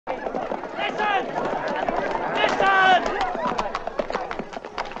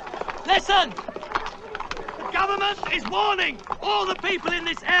Listen! The government is warning all the people in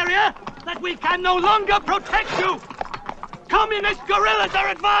this area that we can no longer protect you! Communist guerrillas are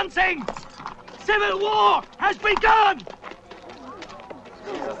advancing! Civil war has begun!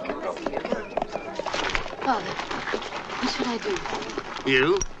 Father, what should I do?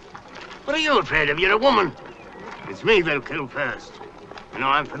 You? What are you afraid of? You're a woman. It's me they'll kill first. You know,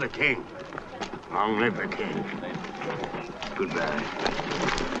 I'm for the king. Long live the king. Goodbye.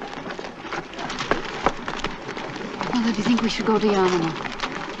 Father, do you think we should go to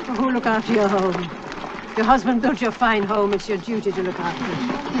Yarmouth? Oh, look after your home. Your husband built your fine home. It's your duty to look after it.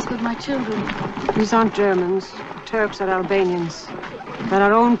 Yes, but my children. These aren't Germans, Turks or Albanians. They're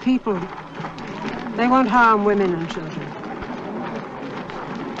our own people. They won't harm women and children.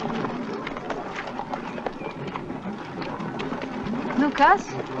 Lucas?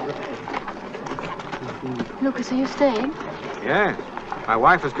 Lucas, are you staying? Yes. My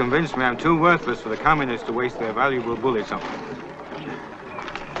wife has convinced me I'm too worthless for the communists to waste their valuable bullets on me.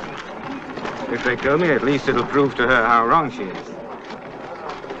 If they kill me, at least it'll prove to her how wrong she is.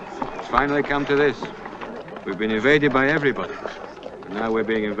 It's finally come to this. We've been invaded by everybody. And now we're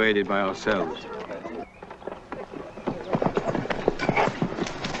being invaded by ourselves.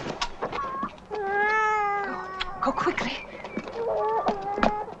 Go quickly.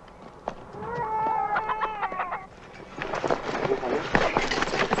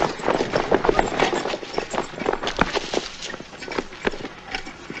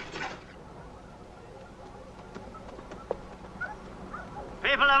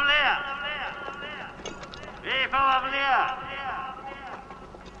 People of Lear! People of Lear!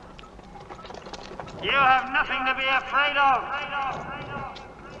 You have nothing to be afraid of.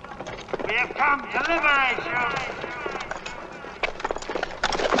 We have come to liberate you.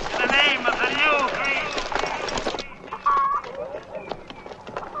 In the name of the new Greece.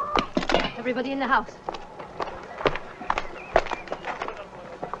 Everybody in the house.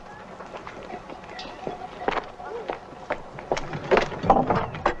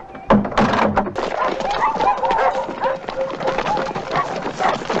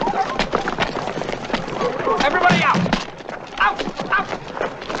 Everybody out! Out! Out!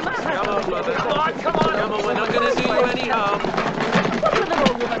 Come on, brother. Come on, we're not going to do you any harm.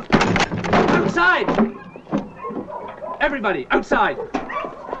 Outside! Everybody, outside!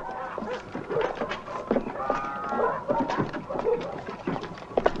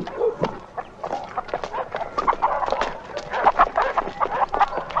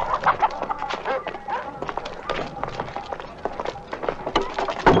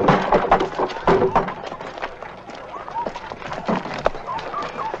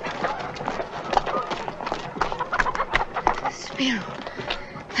 Spiro,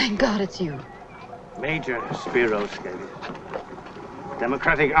 thank God it's you. Major Spiro Scalia.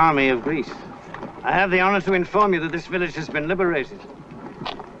 Democratic Army of Greece. I have the honor to inform you that this village has been liberated.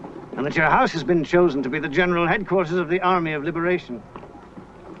 And that your house has been chosen to be the general headquarters of the Army of Liberation.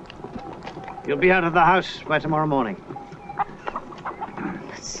 You'll be out of the house by tomorrow morning.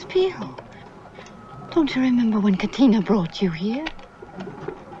 But Spiro, don't you remember when Katina brought you here?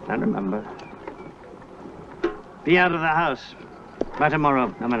 I remember. Be out of the house by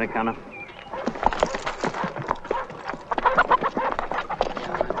tomorrow, Americana.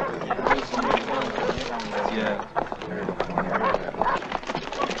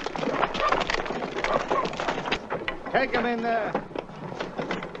 Take him in there.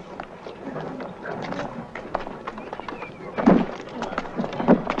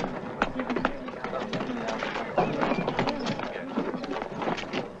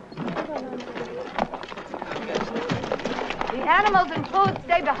 The animals and food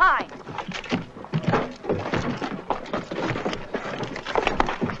stay behind.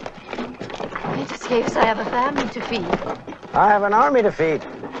 It escapes. I have a family to feed. I have an army to feed.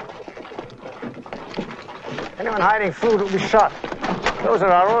 Anyone hiding food will be shot. Those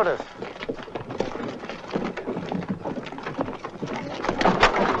are our orders.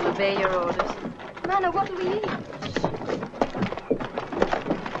 We'll obey your orders. Nana, what do we eat?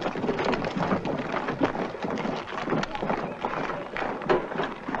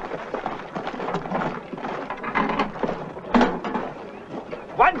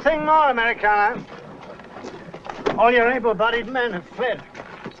 One thing more, Americana. All your able-bodied men have fled.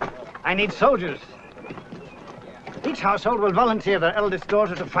 I need soldiers. Each household will volunteer their eldest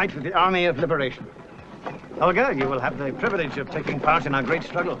daughter to fight for the Army of Liberation. Olga, you will have the privilege of taking part in our great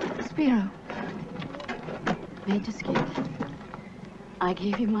struggle. Spiro, Major Skip, I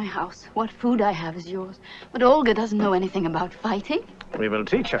gave you my house. What food I have is yours. But Olga doesn't know anything about fighting. We will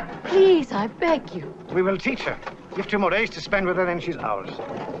teach her. Please, I beg you. We will teach her. Give 2 more days to spend with her, then she's ours.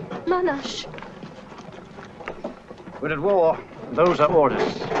 Manash. We're at war. Those are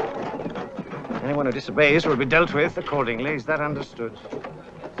orders. Anyone who disobeys will be dealt with accordingly. Is that understood?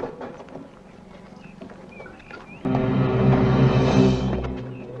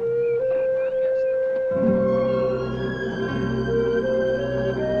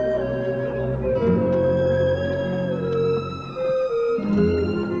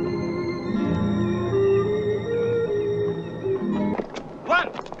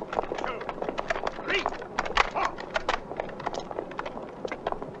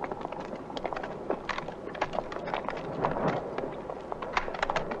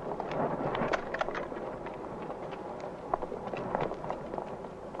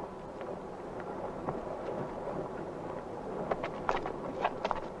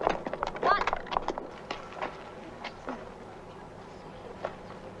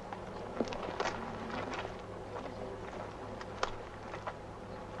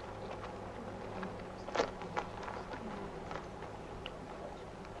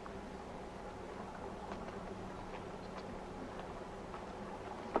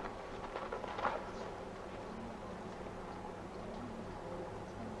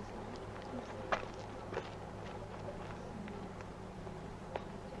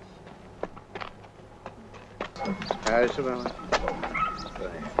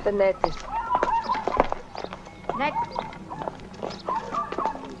 The native. Next.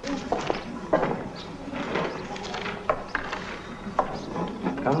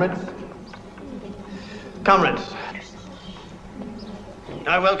 Comrades? Comrades,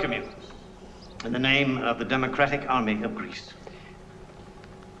 I welcome you in the name of the Democratic Army of Greece.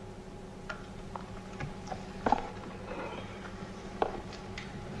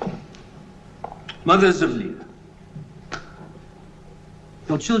 Mothers of Leah,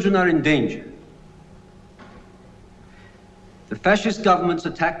 your children are in danger. The fascist government's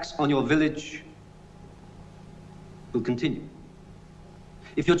attacks on your village will continue.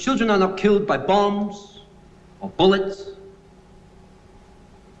 If your children are not killed by bombs or bullets,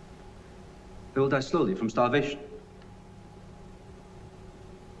 they will die slowly from starvation.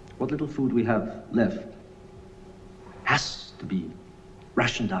 What little food we have left has to be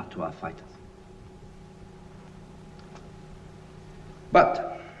rationed out to our fighters.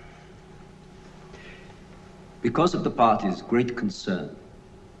 But because of the party's great concern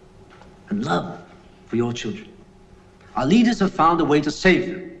and love for your children, our leaders have found a way to save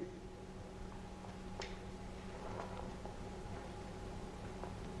them.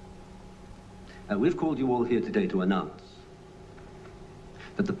 And we've called you all here today to announce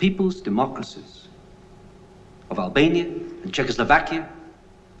that the people's democracies of Albania and Czechoslovakia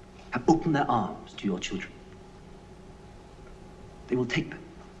have opened their arms to your children. They will take them,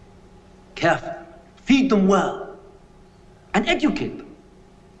 care for them, feed them well, and educate them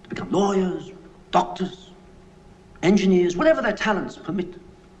to become lawyers, doctors, engineers, whatever their talents permit.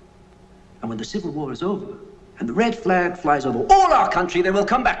 And when the Civil War is over and the red flag flies over all our country, they will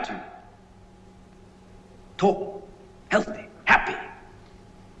come back to you. Tall, healthy, happy,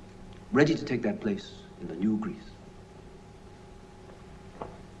 ready to take their place in the new Greece.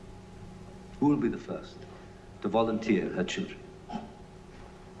 Who will be the first to volunteer her children?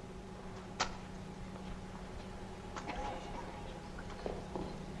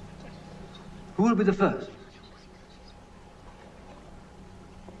 Who will be the first?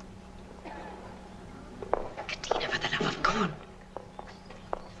 Katina, for the love of God.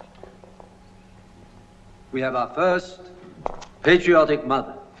 We have our first patriotic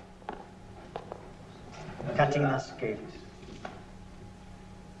mother. Katina Skavis.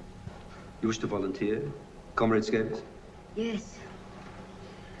 You wish to volunteer, Comrade Skavis? Yes.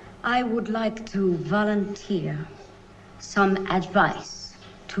 I would like to volunteer some advice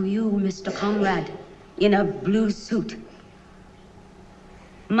to you, Mr. Conrad, in a blue suit.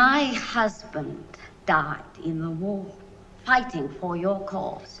 My husband died in the war, fighting for your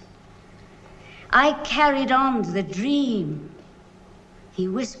cause. I carried on the dream he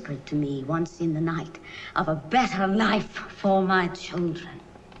whispered to me once in the night of a better life for my children.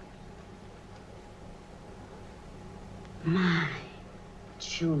 My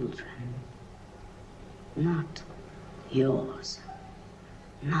children, not yours.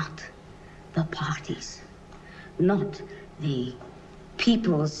 Not the parties, not the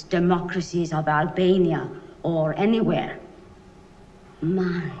people's democracies of Albania or anywhere.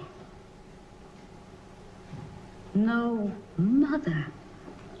 Mine. No mother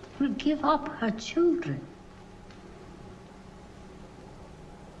will give up her children.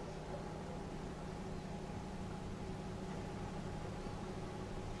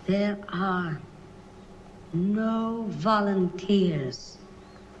 There are no volunteers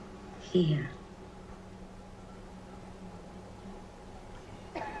here.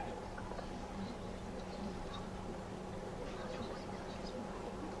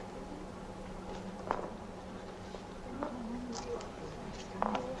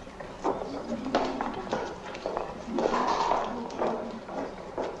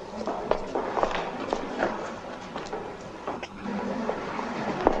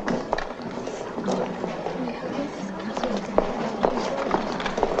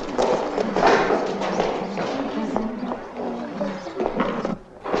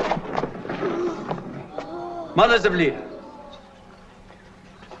 Mothers of Leah,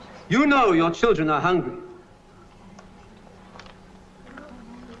 you know your children are hungry.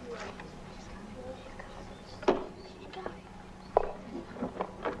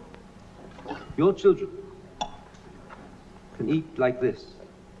 Your children can eat like this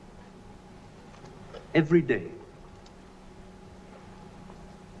every day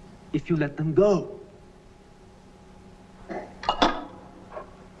if you let them go.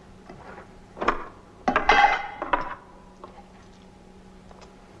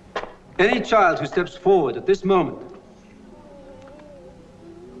 Any child who steps forward at this moment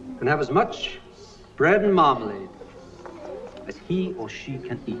can have as much bread and marmalade as he or she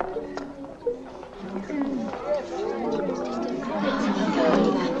can eat.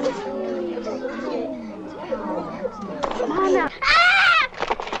 Mama!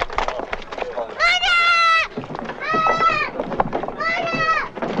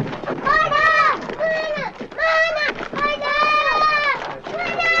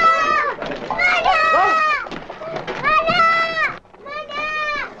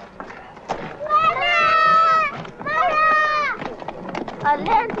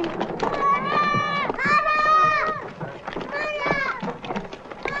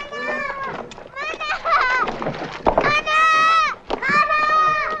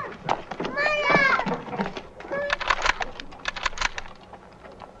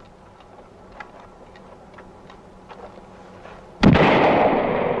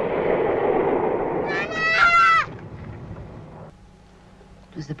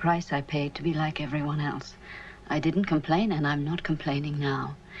 It was the price I paid to be like everyone else. I didn't complain, and I'm not complaining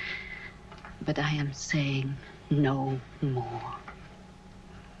now. But I am saying no more.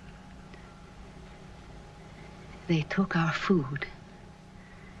 They took our food.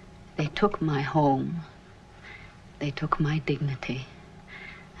 They took my home. They took my dignity.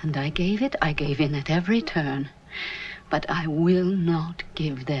 And I gave in at every turn. But I will not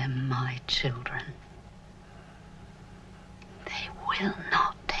give them my children. They will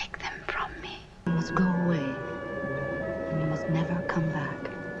not take them from me. You must go away, and you must never come back.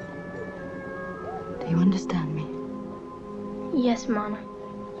 Do you understand me? Yes, Mama.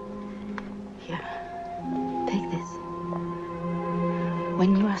 Here, take this.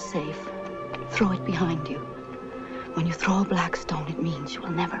 When you are safe, throw it behind you. When you throw a black stone, it means you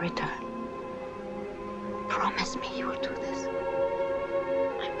will never return. Promise me you will do this.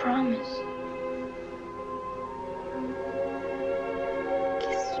 I promise.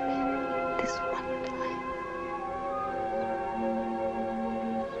 Kiss me this one time.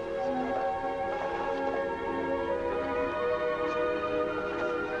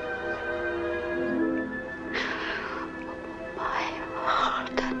 My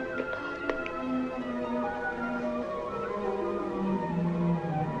heart and blood.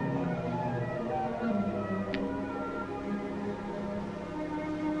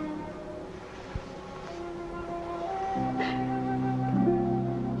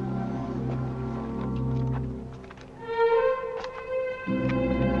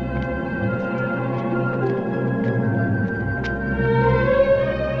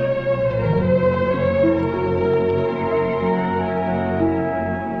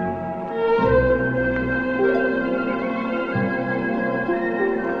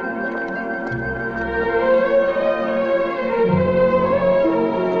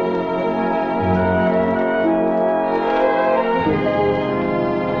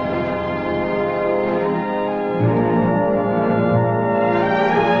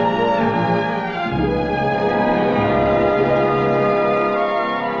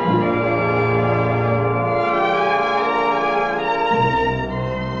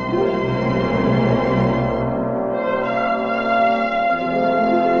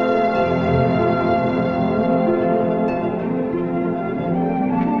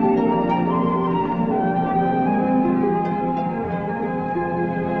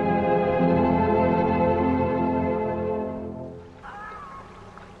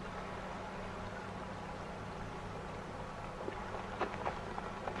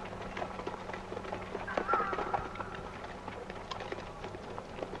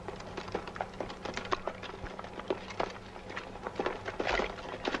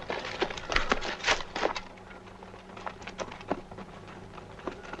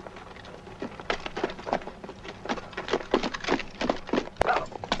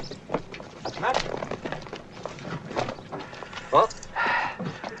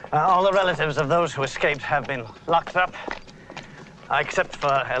 the relatives of those who escaped have been locked up, except for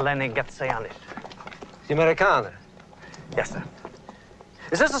Eleni Gatsayanis. The Amerikaner? Yes, sir.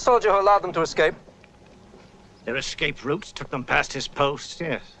 Is this the soldier who allowed them to escape? Their escape routes took them past his post,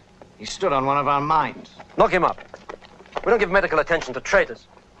 yes. He stood on one of our mines. Knock him up. We don't give medical attention to traitors.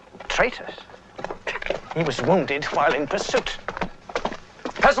 Traitors? He was wounded while in pursuit.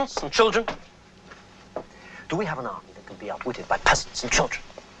 Peasants and children? Do we have an army that can be outwitted by peasants and children?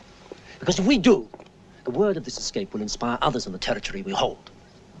 Because if we do, the word of this escape will inspire others in the territory we hold.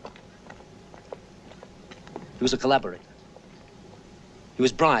 He was a collaborator. He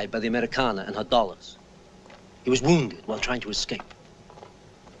was bribed by the Amerikaner and her dollars. He was wounded while trying to escape.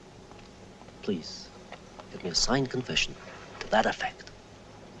 Please, give me a signed confession to that effect.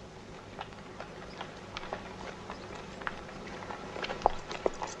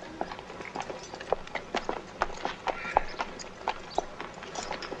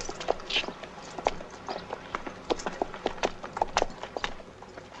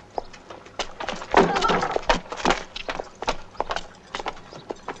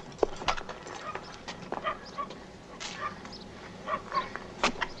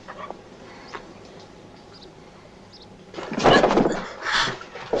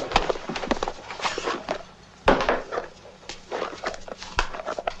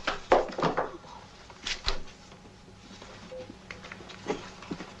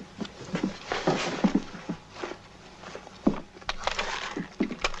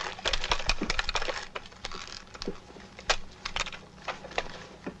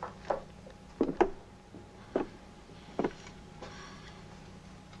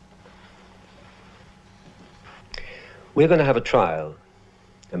 We're going to have a trial,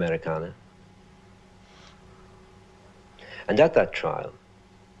 Amerikaner. And at that trial,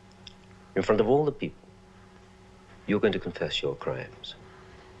 in front of all the people, you're going to confess your crimes.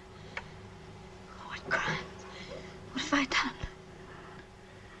 What crimes? What have I done?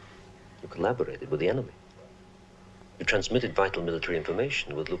 You collaborated with the enemy. You transmitted vital military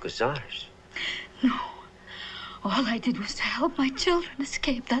information with Lucas Zares. No. All I did was to help my children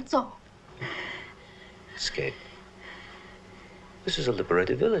escape, that's all. Escape? This is a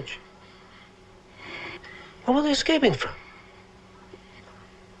liberated village. What were they escaping from?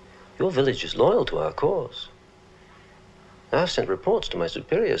 Your village is loyal to our cause. I've sent reports to my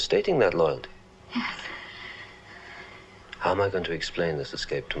superiors stating that loyalty. Yes. How am I going to explain this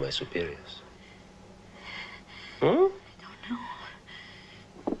escape to my superiors? Hmm? I don't know.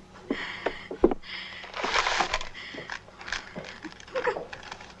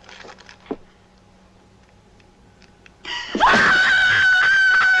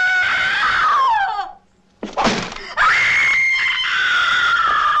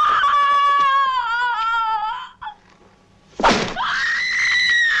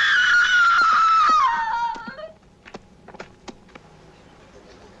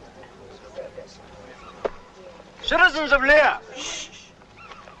 Citizens of Lear,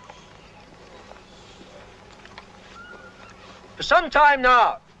 for some time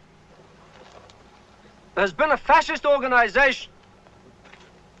now, there has been a fascist organization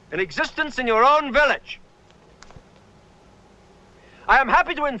in existence in your own village. I am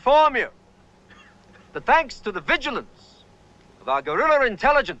happy to inform you that thanks to the vigilance of our guerrilla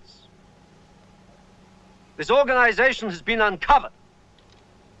intelligence, this organization has been uncovered.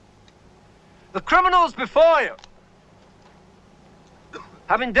 The criminals before you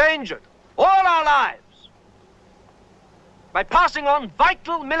have endangered all our lives by passing on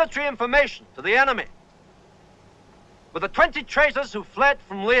vital military information to the enemy with the 20 traitors who fled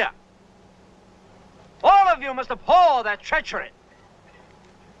from Lear. All of you must abhor their treachery.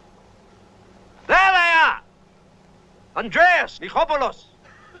 There they are! Andreas Michopoulos,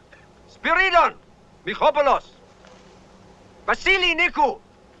 Spiridon Michopoulos, Vasily Nikou,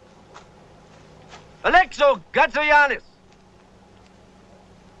 Alexo Gatzoyanis,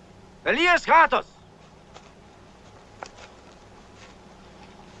 Elias Ratos,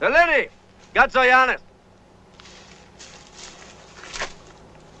 Eleni Gatzoyanis.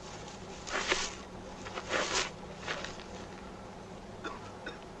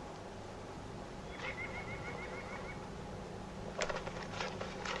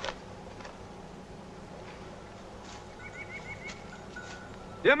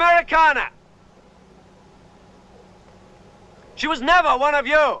 The Amerikaner. She was never one of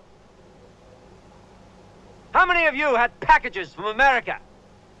you. How many of you had packages from America?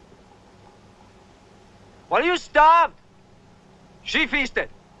 While you starved, she feasted.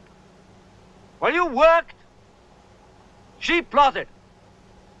 While you worked, she plotted.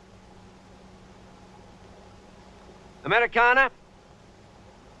 Amerikaner,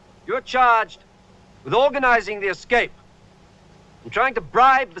 You're charged with organizing the escape and trying to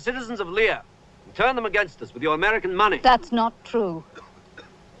bribe the citizens of Lear and turn them against us with your American money. That's not true.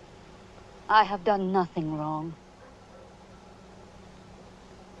 I have done nothing wrong.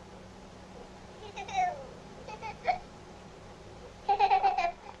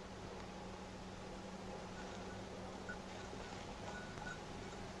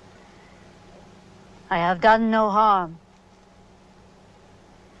 I have done no harm.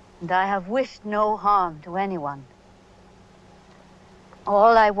 And I have wished no harm to anyone.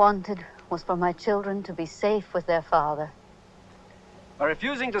 All I wanted was for my children to be safe with their father. By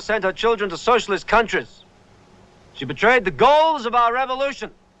refusing to send her children to socialist countries, she betrayed the goals of our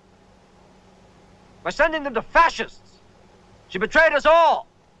revolution. By sending them to fascists, she betrayed us all.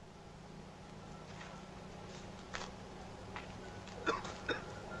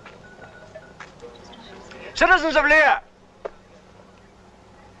 Citizens of Lear,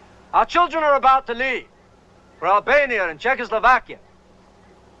 our children are about to leave for Albania and Czechoslovakia.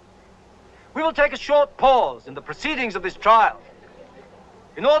 We will take a short pause in the proceedings of this trial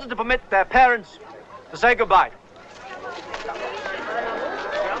in order to permit their parents to say goodbye.